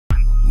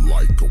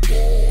a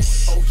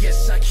boss. Oh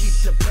yes, I keep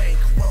the bank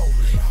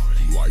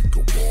rolling. Like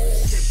a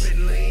boss.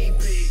 Sipping lean,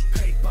 big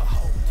paper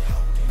hold.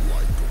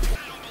 Like a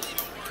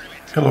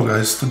boss. Hello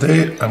guys,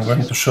 today I'm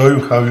going to show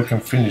you how you can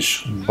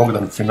finish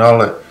Bogdan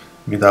finale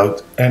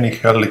without any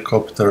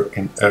helicopter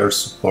in air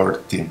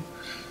support team.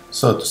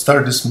 So to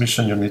start this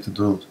mission you need to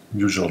do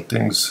usual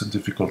things: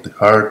 difficulty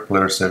hard,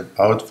 player save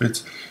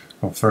outfits,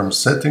 confirm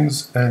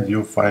settings, and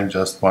you find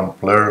just one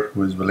player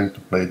who is willing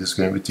to play this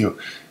game with you.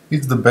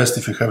 It's the best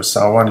if you have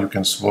someone you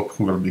can swap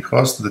who will be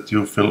host, that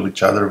you fill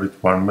each other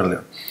with 1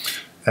 million.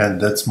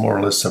 And that's more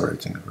or less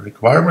everything. The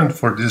requirement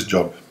for this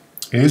job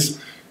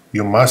is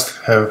you must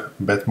have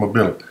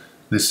Batmobile.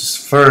 This is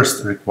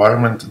first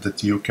requirement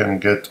that you can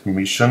get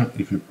mission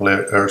if you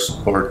play air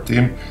support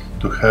team,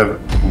 to have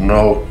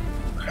no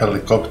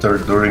helicopter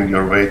during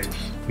your wait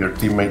your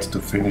teammate to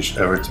finish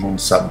everything in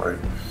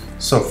submarine.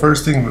 So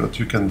first thing what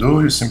you can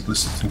do, you simply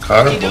sit in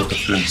car, both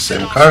of you in the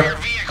same car,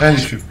 and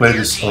if you've played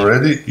this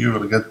already you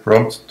will get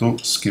prompt to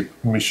skip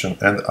mission,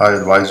 and I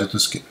advise you to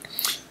skip.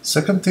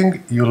 Second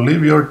thing, you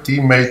leave your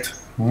teammate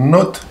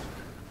not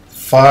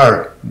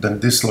far than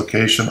this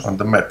location on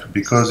the map,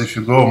 because if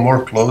you go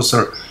more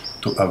closer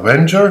to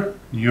Avenger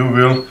you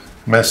will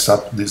mess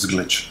up this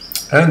glitch.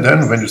 And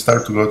then when you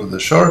start to go to the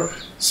shore,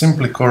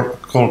 simply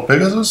call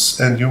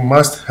Pegasus, and you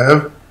must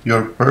have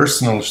your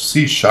personal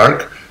Sea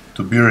Shark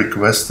to be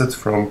requested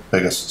from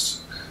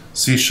Pegasus.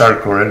 Sea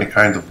Shark or any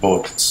kind of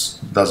boat,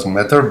 it doesn't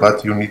matter,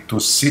 but you need to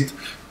sit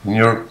in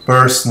your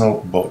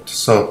personal boat.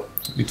 So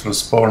it will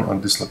spawn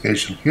on this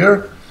location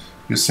here.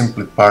 You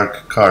simply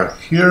park car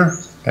here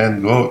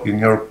and go in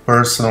your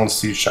personal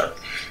Sea Shark.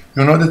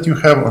 You know that you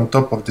have on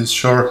top of this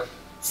shore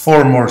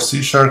 4 more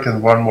Sea Shark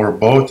and 1 more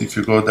boat. If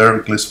you go there,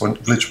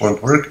 glitch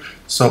won't work.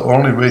 So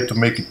only way to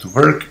make it to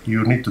work,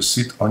 you need to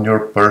sit on your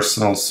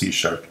personal Sea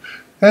Shark.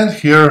 And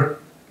here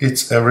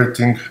it's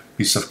everything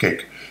piece of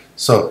cake.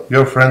 So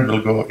your friend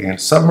will go in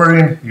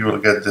submarine, you will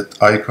get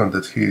that icon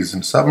that he is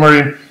in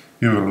submarine,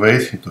 you will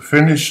wait him to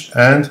finish,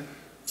 and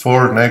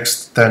for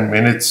next 10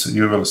 minutes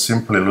you will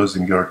simply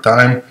losing your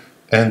time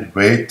and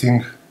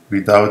waiting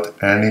without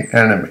any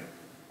enemy.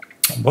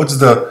 What's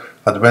the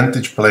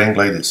advantage playing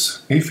like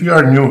this? If you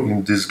are new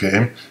in this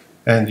game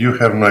and you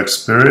have no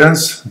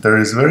experience, there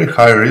is very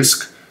high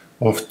risk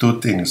of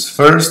 2 things.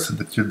 First,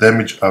 that you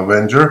damage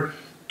Avenger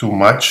too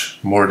much,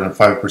 more than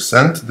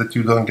 5%, that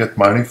you don't get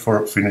money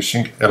for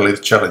finishing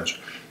Elite Challenge.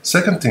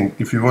 Second thing,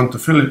 if you want to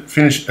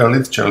finish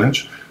Elite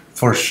Challenge,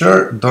 for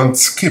sure don't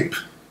skip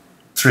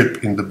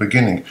trip in the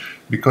beginning,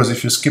 because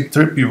if you skip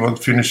trip you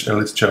won't finish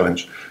Elite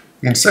Challenge.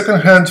 In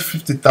second hand,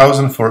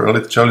 50,000 for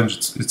Elite Challenge,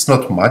 it's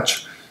not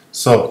much.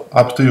 So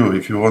up to you.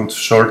 If you want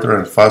shorter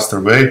and faster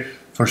way,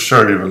 for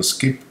sure you will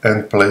skip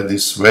and play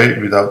this way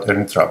without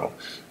any trouble.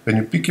 When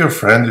you pick your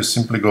friend, you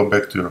simply go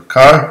back to your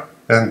car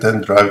and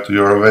then drive to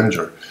your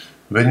Avenger.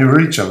 When you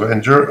reach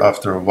Avenger,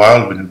 after a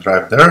while when you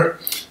drive there,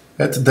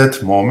 at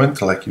that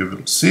moment, like you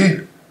will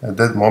see, at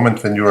that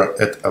moment when you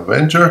are at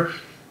Avenger,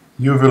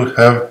 you will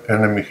have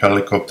enemy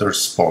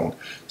helicopters spawn.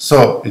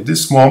 So at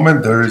this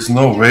moment there is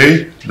no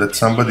way that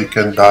somebody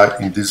can die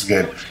in this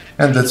game,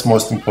 and that's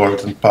most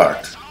important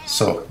part.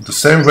 So the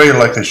same way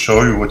like I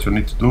show you what you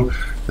need to do,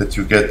 that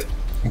you get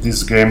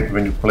this game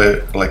when you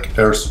play like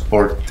air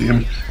support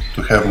team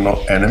to have no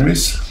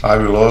enemies, I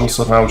will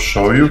also now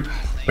show you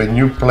when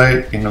you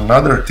play in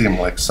another team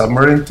like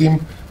submarine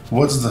team,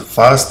 what's the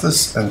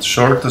fastest and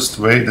shortest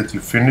way that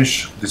you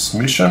finish this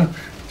mission,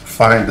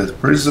 find that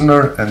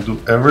prisoner and do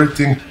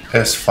everything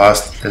as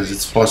fast as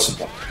it's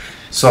possible.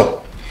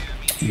 So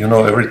you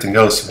know everything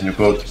else when you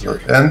go to your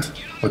end,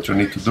 what you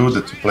need to do,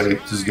 that you play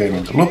this game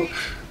in the loop,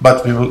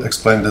 but we will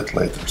explain that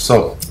later.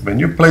 So when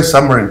you play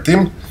submarine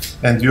team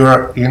and you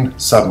are in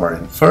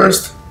submarine,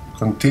 first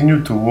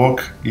continue to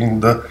walk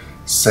in the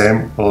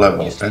same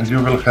level, and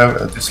you will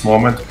have at this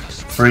moment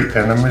 3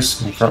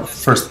 enemies in front,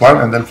 first one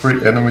and then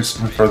 3 enemies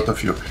in front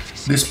of you.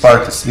 This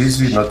part is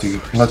easy,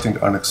 nothing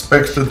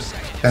unexpected,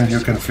 and you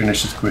can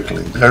finish it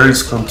quickly. There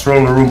is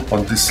control room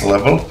on this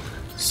level,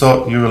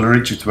 so you will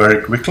reach it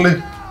very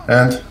quickly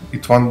and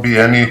it won't be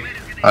any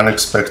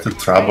unexpected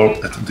trouble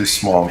at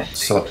this moment.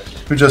 So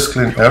you just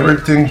clean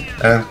everything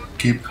and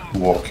keep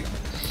walking.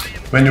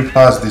 When you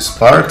pass this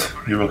part,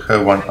 you will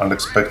have one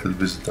unexpected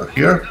visitor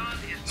here.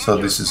 So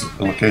this is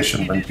a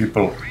location when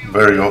people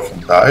very often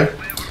die.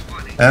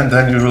 And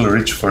then you will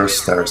reach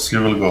first stairs.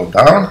 You will go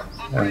down,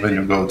 and when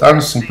you go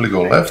down, simply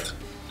go left.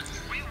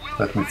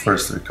 Let me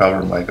first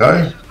recover my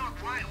guy.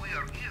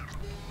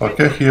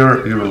 Okay,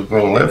 here you will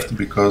go left,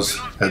 because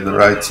at the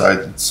right side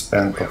it's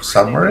end of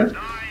submarine.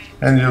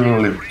 And you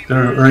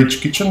will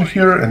reach kitchen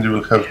here, and you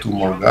will have 2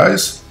 more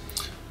guys.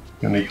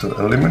 You need to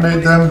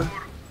eliminate them.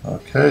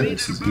 Okay,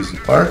 this is easy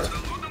part.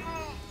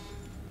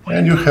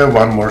 And you have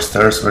 1 more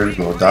stairs where you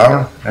go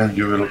down, and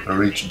you will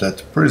reach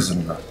that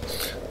prisoner.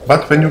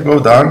 But when you go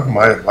down,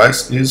 my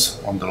advice is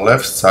on the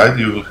left side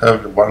you will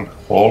have 1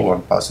 hole,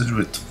 1 passage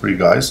with 3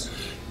 guys.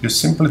 You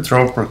simply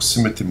throw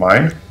proximity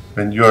mine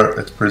when you are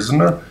at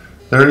prisoner,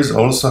 there is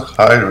also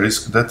high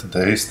risk that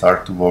they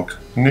start to walk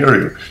near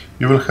you.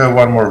 You will have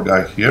one more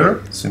guy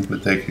here, simply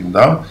take him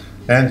down,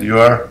 and you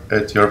are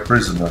at your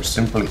prisoner.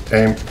 Simply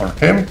aim on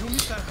him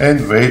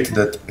and wait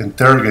that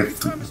interrogate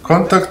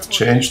contact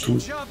change to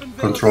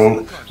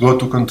control, go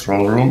to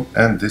control room,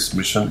 and this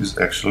mission is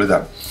actually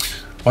done.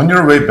 On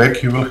your way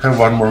back, you will have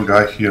one more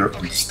guy here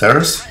on the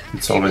stairs.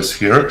 It's always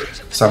here.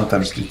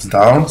 Sometimes it's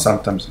down,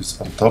 sometimes it's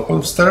on top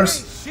of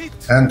stairs.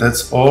 And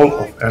that's all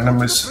of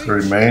enemies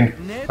remain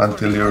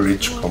until you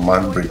reach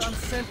command bridge,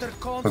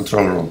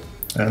 control room.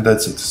 And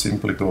that's it.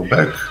 Simply go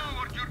back.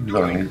 You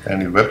don't need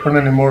any weapon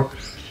anymore.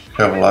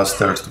 Have last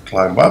stairs to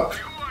climb up.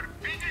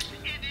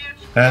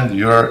 And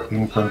you are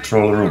in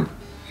control room.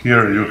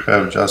 Here you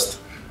have just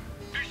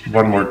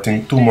one more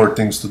thing, two more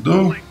things to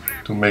do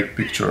to make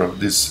picture of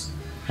this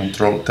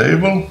control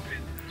table,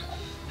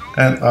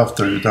 and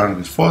after you're done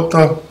with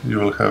photo, you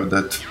will have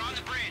that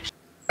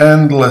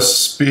endless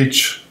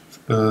speech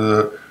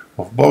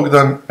of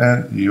Bogdan,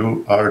 and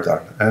you are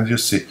done. And you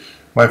see,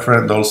 my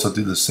friend also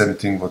did the same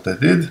thing what I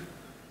did.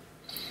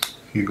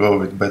 He go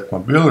with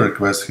Batmobile,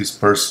 request his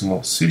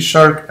personal sea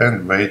shark,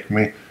 and wait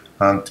me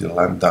until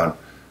I'm done.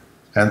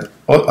 And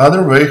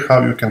other way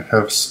how you can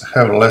have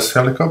less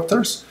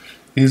helicopters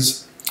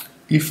is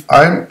if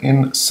I'm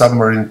in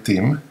submarine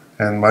team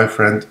and my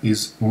friend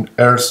is in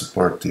air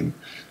support team.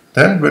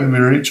 Then when we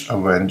reach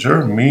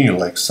Avenger, me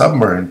like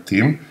submarine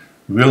team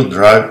will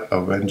drive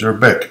Avenger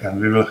back, and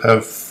we will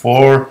have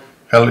 4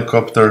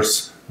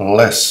 helicopters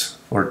less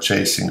for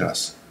chasing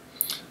us.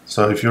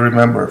 So if you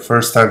remember,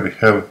 first time we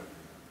have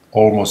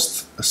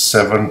almost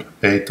 7,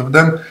 8 of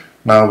them,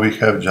 now we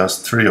have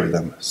just 3 of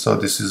them. So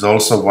this is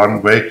also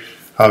one way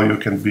how you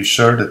can be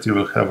sure that you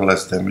will have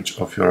less damage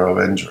of your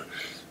Avenger.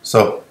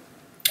 So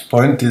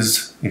point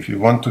is, if you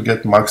want to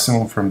get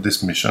maximum from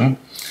this mission,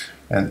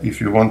 and if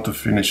you want to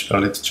finish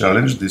Elite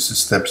Challenge, this is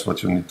steps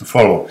what you need to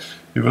follow.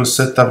 You will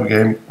set up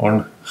game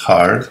on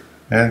hard,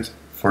 and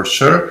for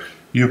sure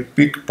you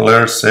pick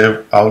player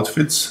save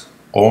outfits,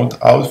 owned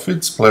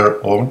outfits,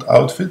 player owned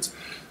outfits,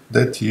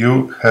 that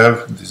you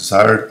have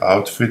desired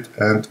outfit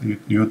and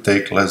you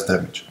take less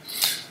damage.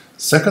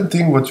 Second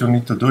thing what you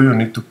need to do, you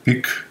need to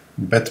pick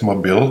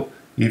Batmobile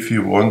if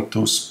you want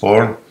to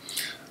spawn.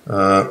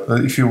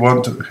 If you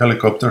want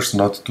helicopters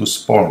not to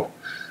spawn.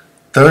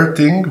 Third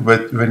thing,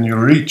 when you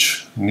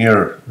reach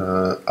near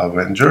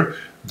Avenger,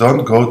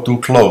 don't go too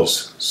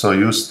close. So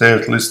you stay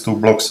at least 2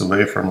 blocks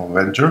away from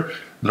Avenger,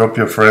 drop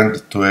your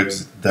friend to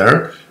exit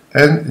there,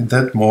 and in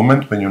that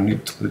moment when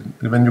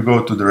you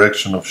go to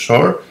direction of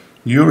shore,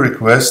 you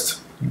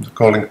request,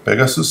 calling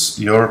Pegasus,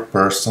 your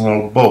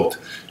personal boat.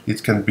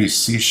 It can be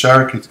Sea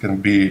Shark, it can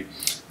be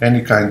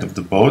any kind of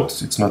the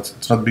boat, it's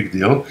not big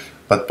deal.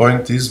 But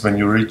point is, when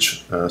you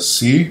reach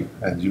sea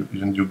and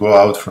you go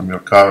out from your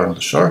car on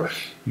the shore,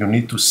 you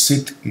need to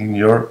sit in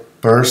your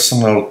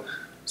personal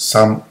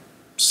some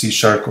Sea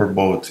Shark or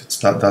boat.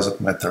 Doesn't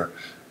matter.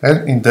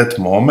 And in that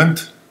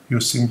moment, you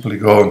simply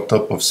go on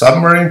top of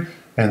submarine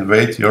and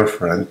wait your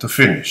friend to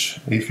finish.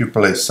 If you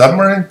play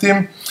submarine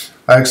team,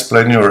 I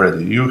explained you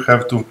already. You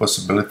have 2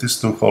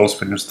 possibilities, 2 holes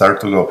when you start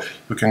to go.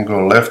 You can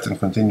go left and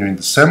continue in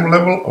the same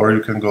level, or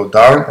you can go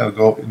down and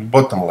go in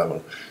bottom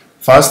level.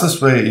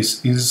 Fastest way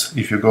is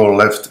if you go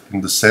left in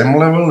the same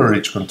level,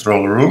 reach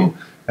control room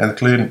and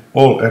clean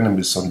all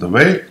enemies on the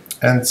way,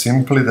 and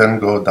simply then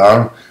go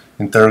down,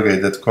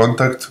 interrogate that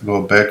contact,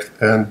 go back,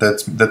 and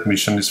that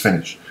mission is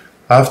finished.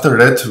 After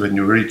that, when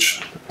you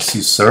reach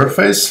sea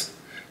surface,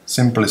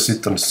 simply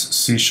sit on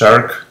Sea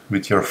Shark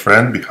with your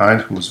friend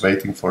behind who's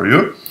waiting for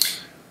you.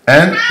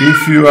 And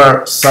if you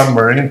are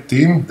submarine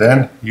team,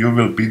 then you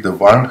will be the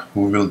one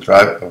who will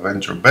drive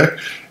Avenger back,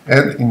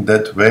 and in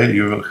that way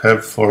you will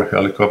have 4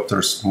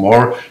 helicopters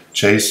more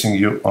chasing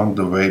you on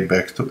the way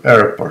back to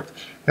airport.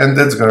 And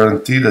that's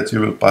guaranteed that you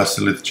will pass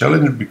Elite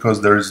Challenge,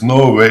 because there is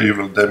no way you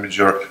will damage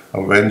your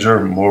Avenger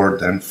more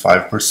than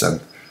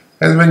 5%.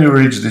 And when you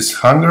reach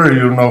this hangar,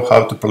 you know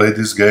how to play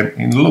this game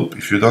in loop.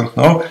 If you don't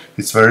know,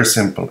 it's very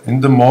simple.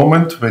 In the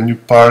moment when you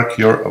park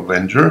your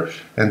Avenger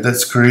and that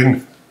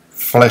screen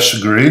flash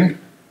green,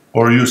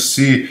 or you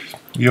see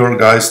your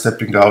guy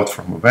stepping out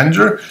from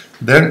Avenger,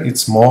 then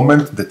it's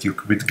moment that you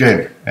quit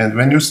game. And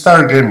when you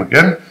start game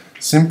again,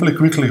 simply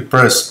quickly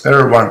press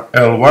R1,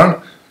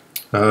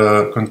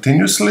 L1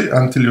 continuously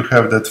until you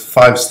have that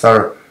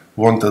 5-star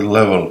wanted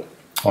level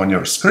on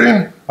your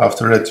screen.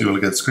 After that you will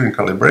get screen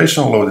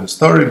calibration, loading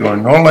story,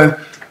 going online,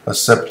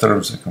 accept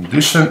terms and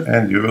condition,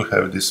 and you will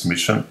have this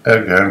mission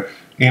again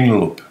in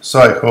loop. So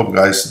I hope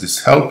guys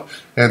this helped,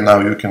 and now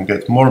you can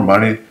get more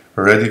money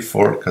ready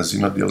for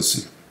Casino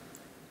DLC.